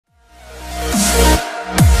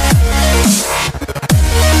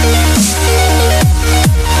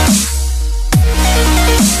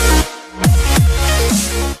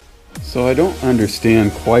I don't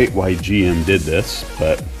understand quite why GM did this,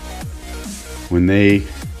 but when they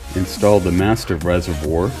installed the master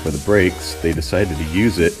reservoir for the brakes, they decided to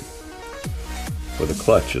use it for the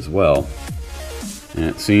clutch as well. And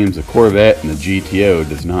it seems the Corvette and the GTO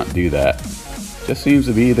does not do that. Just seems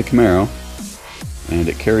to be the Camaro, and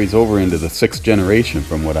it carries over into the 6th generation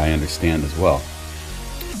from what I understand as well.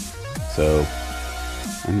 So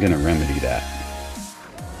I'm going to remedy that.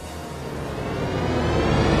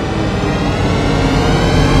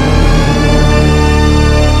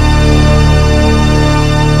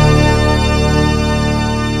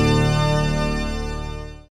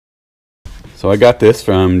 So I got this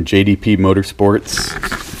from JDP Motorsports,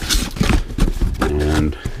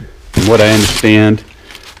 and from what I understand,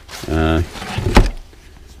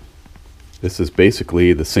 this is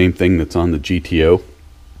basically the same thing that's on the GTO,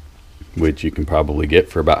 which you can probably get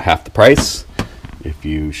for about half the price if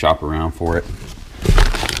you shop around for it.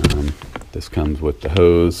 This comes with the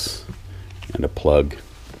hose and a plug.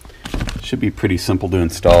 Should be pretty simple to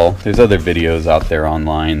install. There's other videos out there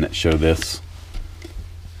online that show this,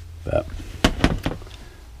 but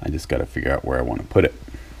I just got to figure out where I want to put it.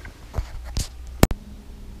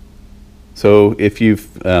 So if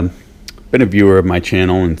you've been a viewer of my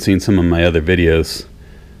channel and seen some of my other videos,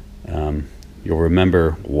 you'll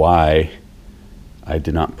remember why I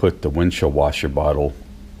did not put the windshield washer bottle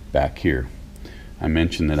back here. I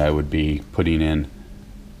mentioned that I would be putting in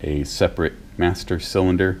a separate master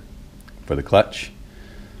cylinder for the clutch.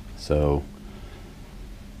 So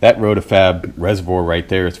that roto-fab reservoir right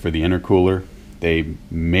there is for the intercooler. They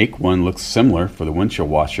make one look similar for the windshield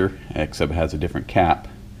washer, except it has a different cap.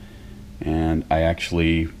 And I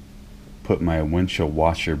actually put my windshield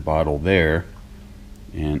washer bottle there,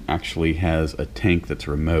 and actually has a tank that's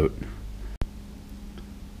remote.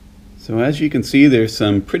 So as you can see, there's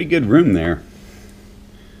some pretty good room there.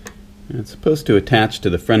 And it's supposed to attach to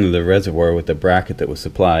the front of the reservoir with the bracket that was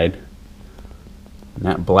supplied. And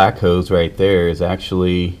that black hose right there is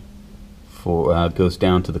actually for goes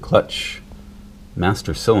down to the clutch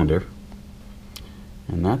master cylinder,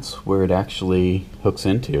 and that's where it actually hooks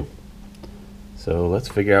into. So let's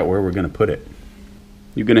figure out where we're going to put it.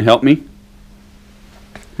 You gonna help me?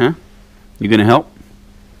 Huh? You gonna help?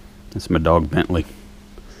 That's my dog Bentley.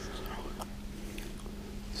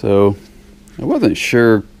 So I wasn't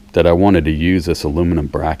sure that I wanted to use this aluminum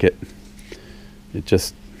bracket. It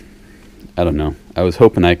just, I don't know. I was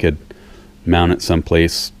hoping I could mount it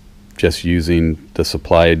someplace just using the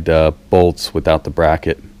supplied bolts without the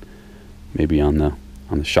bracket, maybe on the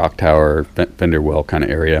shock tower, fender well kind of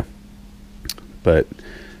area. But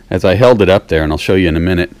as I held it up there, and I'll show you in a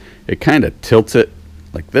minute, it kind of tilts it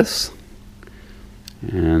like this,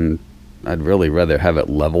 and I'd really rather have it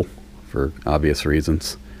level for obvious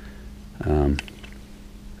reasons.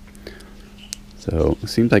 So it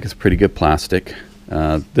seems like it's pretty good plastic.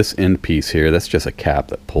 This end piece here, that's just a cap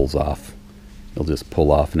that pulls off. It'll just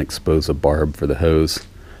pull off and expose a barb for the hose.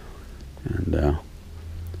 And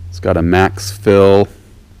it's got a max fill,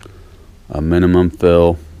 a minimum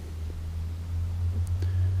fill,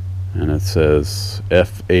 and it says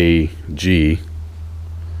FAG,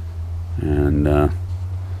 and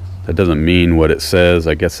that doesn't mean what it says.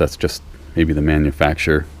 I guess that's just maybe the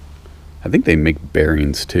manufacturer. I think they make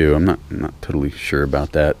bearings too. I'm not totally sure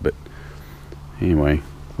about that, but anyway,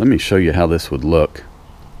 let me show you how this would look.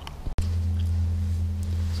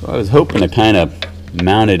 So I was hoping to kind of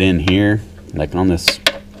mount it in here, like on this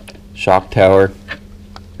shock tower.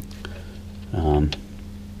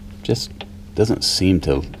 Just doesn't seem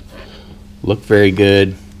to look very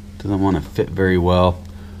good. Doesn't want to fit very well.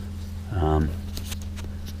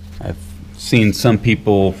 I've seen some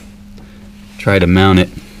people try to mount it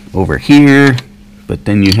over here, but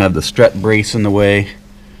then you have the strut brace in the way.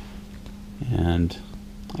 And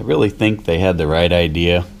I really think they had the right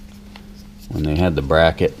idea when they had the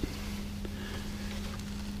bracket.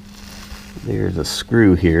 There's a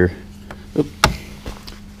screw here. Oop.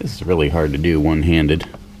 This is really hard to do one-handed.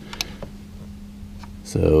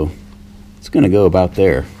 So it's going to go about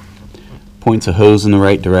there. Points a hose in the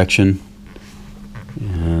right direction,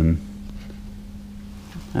 and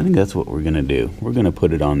I think that's what we're going to do. We're going to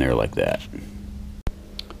put it on there like that.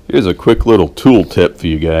 Here's a quick little tool tip for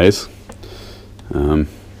you guys. I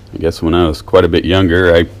guess when I was quite a bit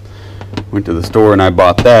younger, I went to the store and I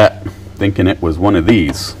bought that thinking it was one of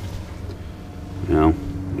these. No,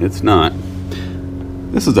 it's not.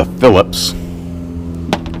 This is a Phillips.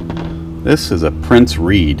 This is a Prince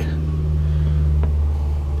Reed.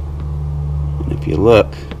 And if you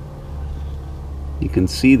look, you can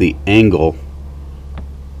see the angle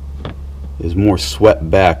is more swept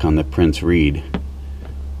back on the Prince Reed.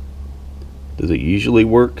 Does it usually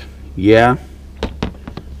work? Yeah,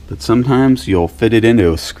 but sometimes you'll fit it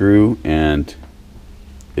into a screw and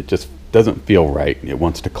it just doesn't feel right. It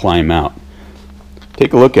wants to climb out.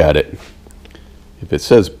 Take a look at it. If it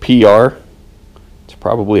says PR, it's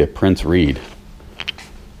probably a Prince Reed.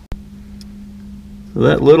 So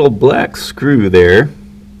that little black screw there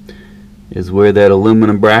is where that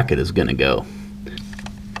aluminum bracket is going to go.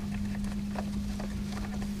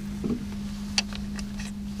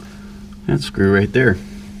 That screw right there.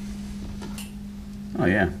 Oh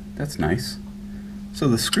yeah, that's nice. So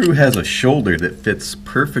the screw has a shoulder that fits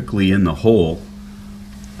perfectly in the hole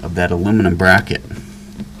of that aluminum bracket.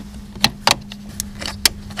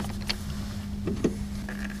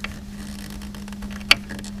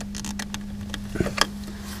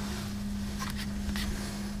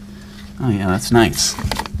 Oh yeah, that's nice.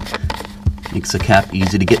 Makes the cap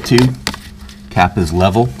easy to get to. Cap is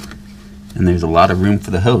level, and there's a lot of room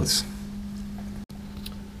for the hose.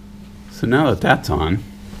 So now that that's on,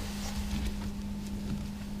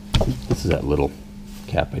 this is that little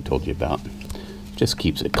cap I told you about. Just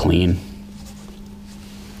keeps it clean.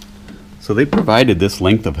 So they provided this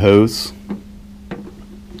length of hose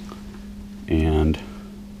and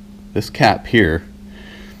this cap here.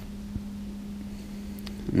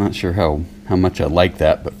 I'm not sure how much I like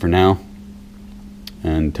that, but for now,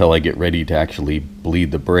 until I get ready to actually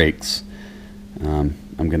bleed the brakes,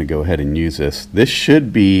 I'm going to go ahead and use this. This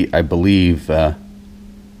should be, I believe,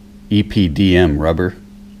 EPDM rubber,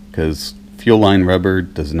 because fuel line rubber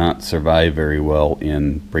does not survive very well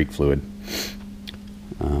in brake fluid.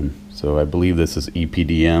 So I believe this is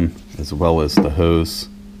EPDM, as well as the hose.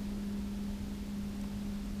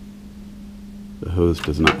 The hose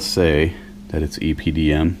does not say that it's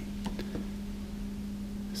EPDM.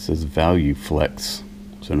 It says value flex,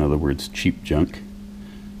 so in other words, cheap junk.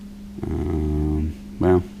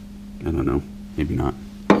 Well, I don't know, maybe not.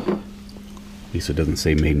 At least it doesn't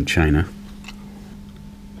say made in China.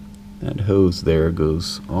 That hose there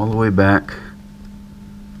goes all the way back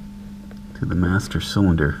to the master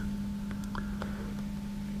cylinder.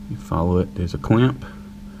 You follow it, there's a clamp,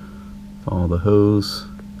 follow the hose,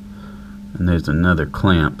 and there's another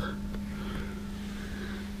clamp.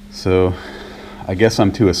 So I guess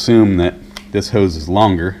I'm to assume that this hose is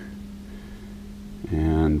longer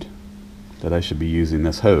and that I should be using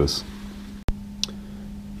this hose.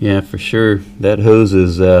 Yeah, for sure, that hose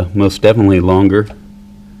is most definitely longer,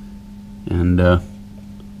 and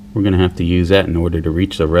we're going to have to use that in order to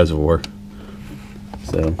reach the reservoir.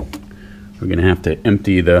 So we're going to have to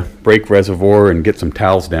empty the brake reservoir and get some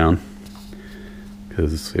towels down,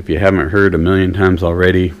 because if you haven't heard a million times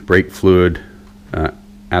already, brake fluid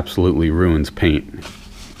absolutely ruins paint.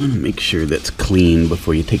 Make sure that's clean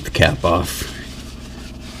before you take the cap off.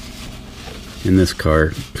 In this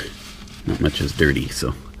car, not much is dirty,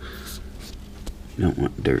 so you don't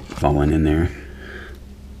want dirt falling in there.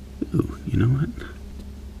 Ooh, you know what?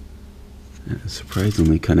 That is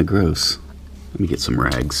surprisingly kind of gross. Let me get some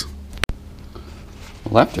rags.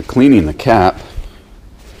 Well, after cleaning the cap,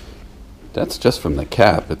 that's just from the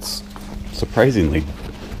cap. It's surprisingly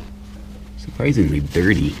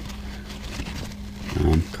dirty.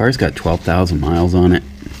 Car's got 12,000 miles on it.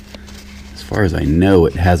 As far as I know,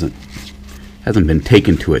 it hasn't been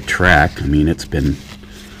taken to a track. I mean, it's been,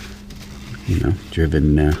 you know,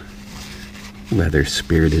 driven rather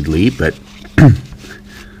spiritedly, but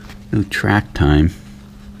no track time.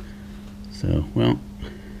 So, well,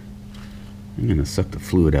 I'm gonna suck the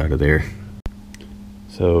fluid out of there.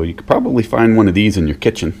 So you could probably find one of these in your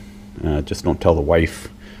kitchen. Just don't tell the wife.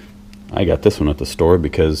 I got this one at the store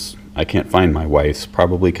because I can't find my wife's,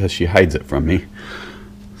 probably because she hides it from me.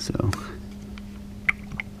 So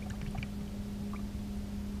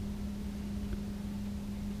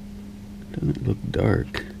doesn't look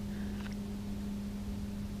dark.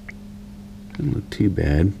 Doesn't look too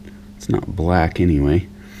bad. It's not black anyway.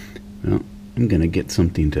 Well, I'm gonna get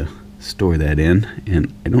something to store that in,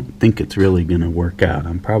 and I don't think it's really gonna work out.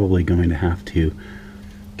 I'm probably going to have to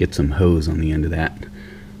get some hose on the end of that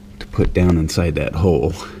to put down inside that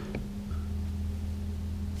hole. So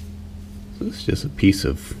this is just a piece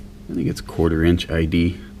of, I think it's 1/4 inch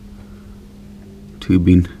ID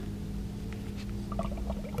tubing.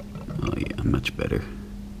 Oh yeah, much better.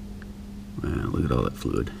 Wow, look at all that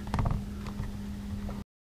fluid.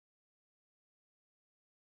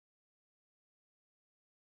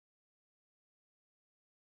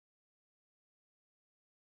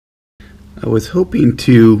 I was hoping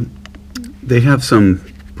to, they have some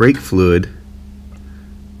brake fluid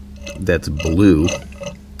that's blue.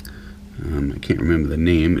 I can't remember the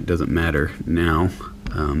name, it doesn't matter now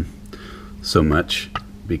so much,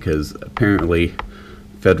 because apparently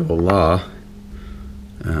federal law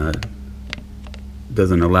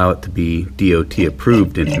doesn't allow it to be DOT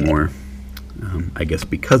approved anymore. I guess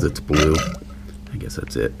because it's blue. I guess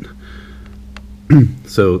that's it.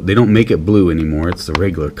 So they don't make it blue anymore, it's the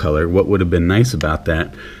regular color. What would have been nice about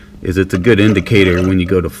that is it's a good indicator when you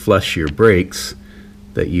go to flush your brakes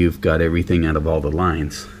that you've got everything out of all the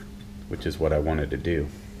lines, which is what I wanted to do.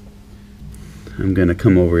 I'm going to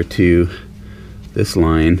come over to this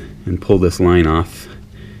line and pull this line off,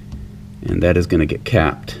 and that is going to get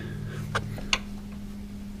capped.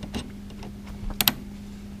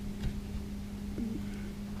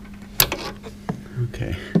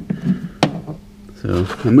 Okay, so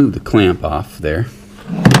I moved the clamp off there.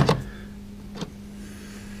 I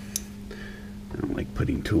don't like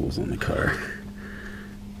putting tools on the car.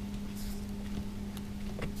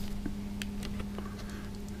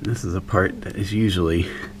 This is a part that is usually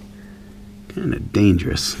kind of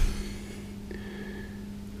dangerous,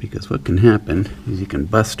 because what can happen is you can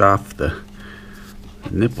bust off the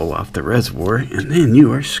nipple off the reservoir and then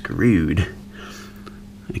you are screwed.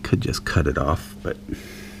 I could just cut it off, but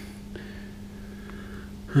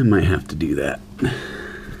I might have to do that.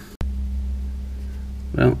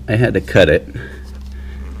 Well, I had to cut it,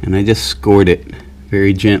 and I just scored it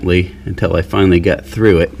very gently until I finally got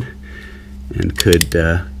through it and could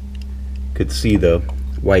see the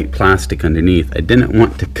white plastic underneath. I didn't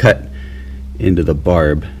want to cut into the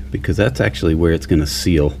barb because that's actually where it's going to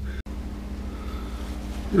seal.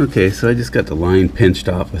 Okay, so I just got the line pinched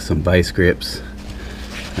off with some vice grips.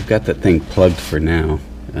 I've got that thing plugged for now.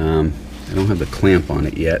 I don't have the clamp on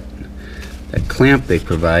it yet. That clamp they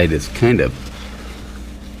provide is kind of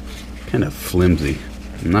flimsy.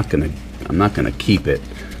 I'm not gonna keep it.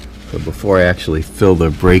 So before I actually fill the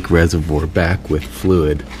brake reservoir back with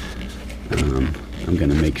fluid, I'm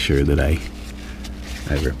gonna make sure that I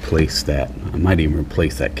replace that. I might even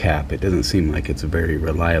replace that cap. It doesn't seem like it's a very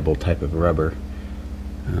reliable type of rubber.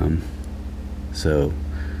 So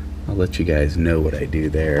I'll let you guys know what I do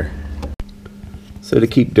there. So to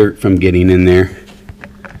keep dirt from getting in there,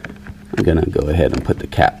 I'm gonna go ahead and put the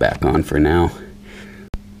cap back on for now.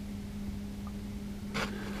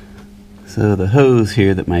 So the hose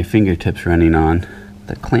here that my fingertip's running on,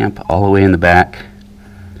 the clamp all the way in the back,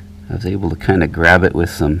 I was able to kind of grab it with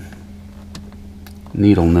some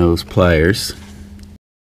needle nose pliers.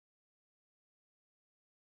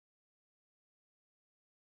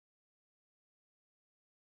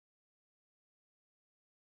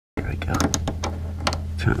 There we go.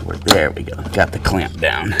 Trying to work. There we go. Got the clamp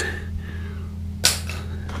down.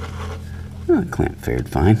 Oh, the clamp fared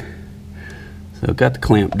fine. So got the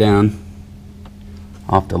clamp down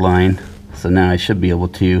off the line. So now I should be able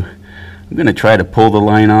to. I'm going to try to pull the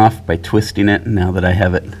line off by twisting it now that I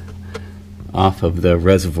have it off of the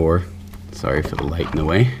reservoir. Sorry for the light in the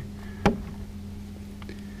way.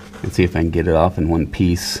 And see if I can get it off in one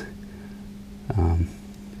piece. I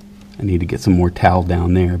need to get some more towel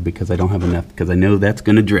down there because I don't have enough, because I know that's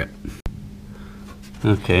going to drip.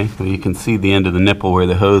 Okay, well you can see the end of the nipple where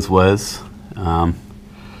the hose was.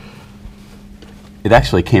 It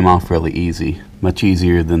actually came off really easy, much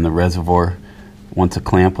easier than the reservoir. Once the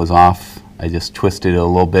clamp was off, I just twisted it a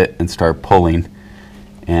little bit and started pulling,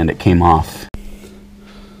 and it came off.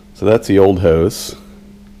 So that's the old hose.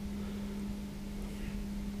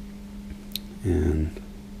 And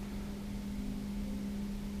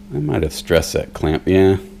I might have stressed that clamp.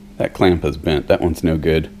 Yeah, that clamp is bent. That one's no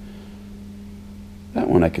good. That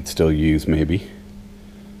one I could still use maybe.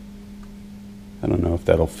 I don't know if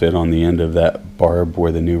that'll fit on the end of that barb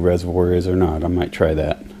where the new reservoir is or not. I might try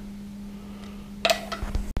that.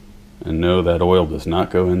 And no, that oil does not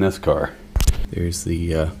go in this car. There's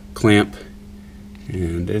the clamp,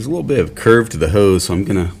 and there's a little bit of curve to the hose, so I'm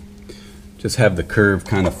gonna just have the curve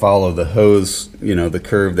kind of follow the hose, you know, the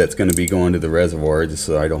curve that's going to be going to the reservoir, just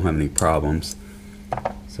so I don't have any problems.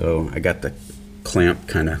 So I got the clamp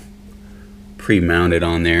kind of pre-mounted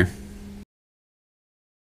on there.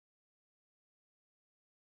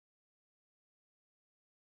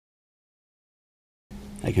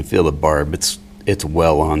 I can feel the barb, it's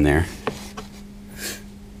well on there.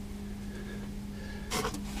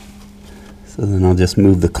 So then I'll just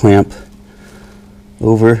move the clamp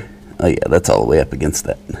over. Oh yeah, that's all the way up against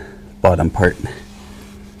that bottom part.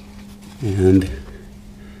 And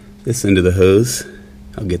this end of the hose,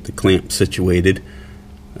 I'll get the clamp situated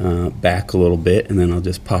back a little bit, and then I'll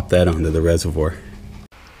just pop that onto the reservoir.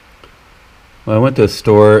 Well, I went to a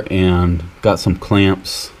store and got some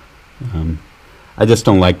clamps. I just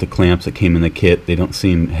don't like the clamps that came in the kit. They don't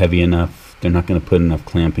seem heavy enough. They're not going to put enough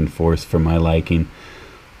clamping force for my liking.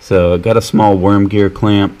 So I got a small worm gear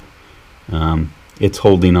clamp. It's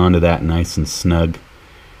holding onto that nice and snug,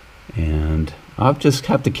 and I'll just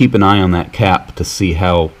have to keep an eye on that cap to see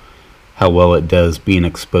how well it does being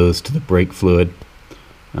exposed to the brake fluid.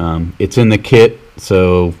 It's in the kit,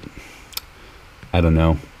 so I don't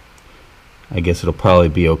know. I guess it'll probably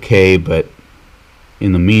be okay, but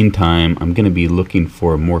in the meantime, I'm going to be looking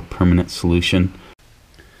for a more permanent solution.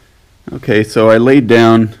 Okay, so I laid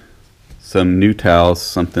down some new towels,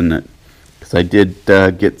 something that, because I did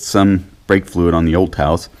get some brake fluid on the old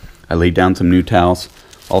towels. I laid down some new towels.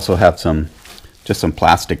 Also have just some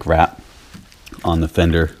plastic wrap on the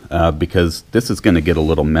fender because this is going to get a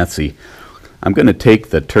little messy. I'm going to take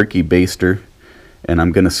the turkey baster and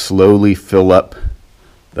I'm going to slowly fill up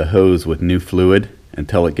the hose with new fluid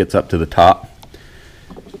until it gets up to the top.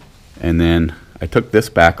 And then I took this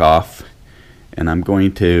back off and I'm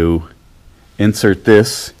going to insert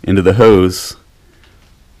this into the hose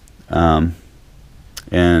and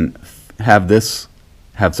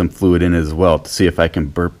have some fluid in it as well to see if I can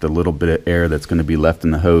burp the little bit of air that's going to be left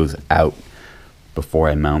in the hose out before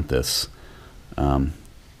I mount this.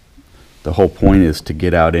 The whole point is to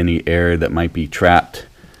get out any air that might be trapped.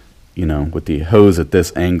 You know, with the hose at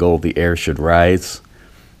this angle, the air should rise,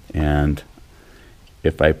 and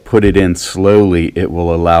if I put it in slowly, it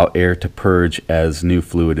will allow air to purge as new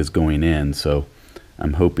fluid is going in. So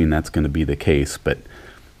I'm hoping that's going to be the case, but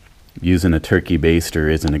using a turkey baster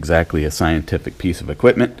isn't exactly a scientific piece of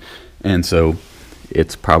equipment, and so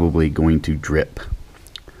it's probably going to drip.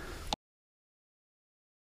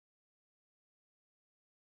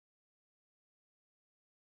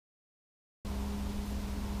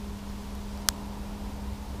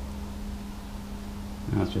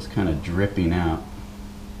 Now it's just kind of dripping out.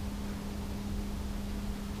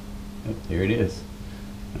 Oh, there it is.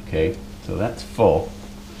 Okay, so that's full.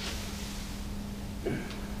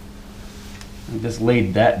 I just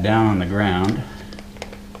laid that down on the ground.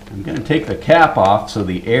 I'm going to take the cap off so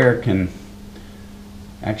the air can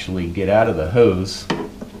actually get out of the hose.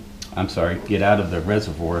 I'm sorry, get out of the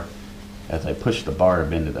reservoir as I push the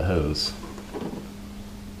barb into the hose.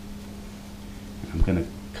 I'm going to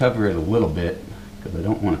cover it a little bit because I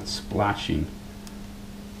don't want it splashing.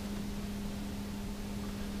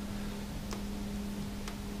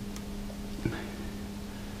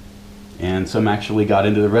 And some actually got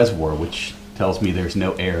into the reservoir, which tells me there's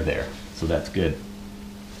no air there, so that's good.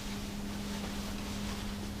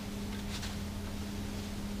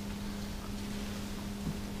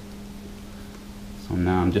 So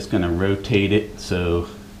now I'm just going to rotate it so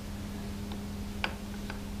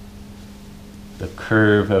the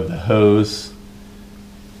curve of the hose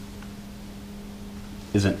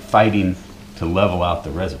isn't fighting to level out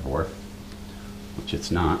the reservoir, which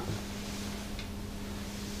it's not.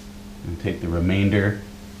 And take the remainder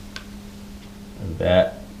of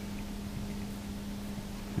that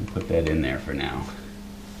and put that in there for now.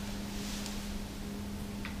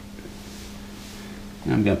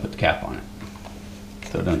 And I'm going to put the cap on it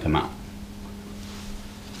so it doesn't come out.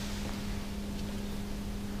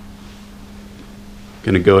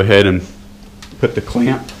 Going to go ahead and put the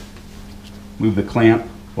clamp, move the clamp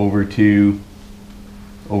over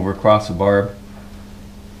across the barb.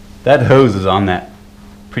 That hose is on that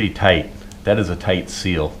pretty tight. That is a tight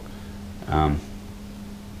seal. I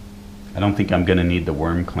don't think I'm going to need the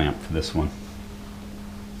worm clamp for this one.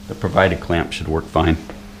 The provided clamp should work fine.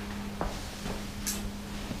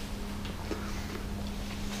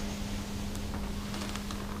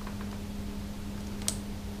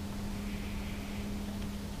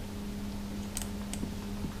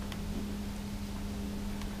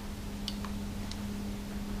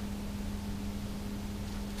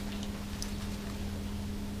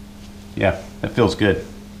 Yeah, that feels good.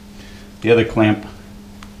 The other clamp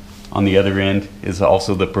on the other end is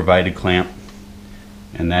also the provided clamp,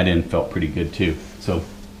 and that end felt pretty good too. So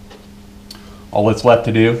all that's left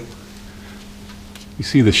to do, you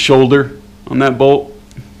see the shoulder on that bolt?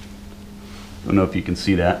 Don't know if you can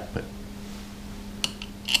see that, but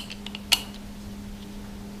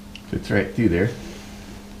fits right through there.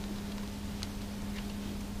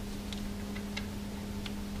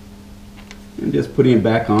 And just putting it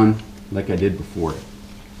back on like I did before.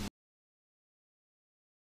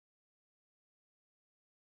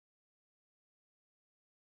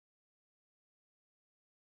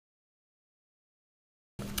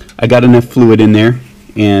 I got enough fluid in there,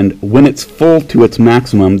 and when it's full to its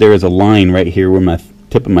maximum, there is a line right here where my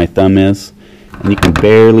tip of my thumb is, and you can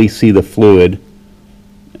barely see the fluid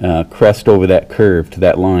crest over that curve to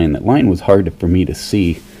that line. That line was hard for me to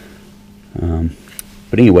see.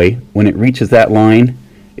 But anyway, when it reaches that line,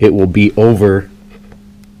 it will be over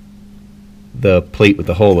the plate with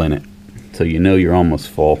the hole in it, so you know you're almost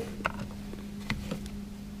full.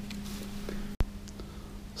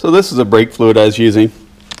 So this is a brake fluid I was using.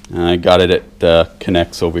 I got it at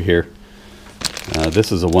Connects over here.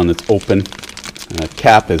 This is the one that's open.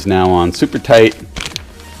 Cap is now on super tight,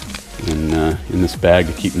 and in this bag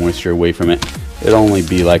to keep moisture away from it. It'll only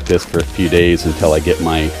be like this for a few days until I get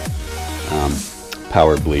my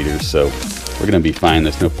power bleeders, so we're going to be fine.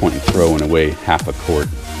 There's no point in throwing away half a quart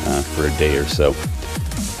for a day or so.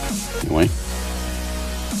 Anyway,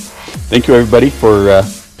 thank you everybody for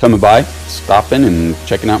coming by, stopping and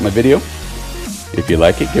checking out my video. If you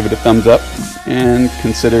like it, give it a thumbs up and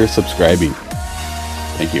consider subscribing.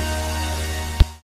 Thank you.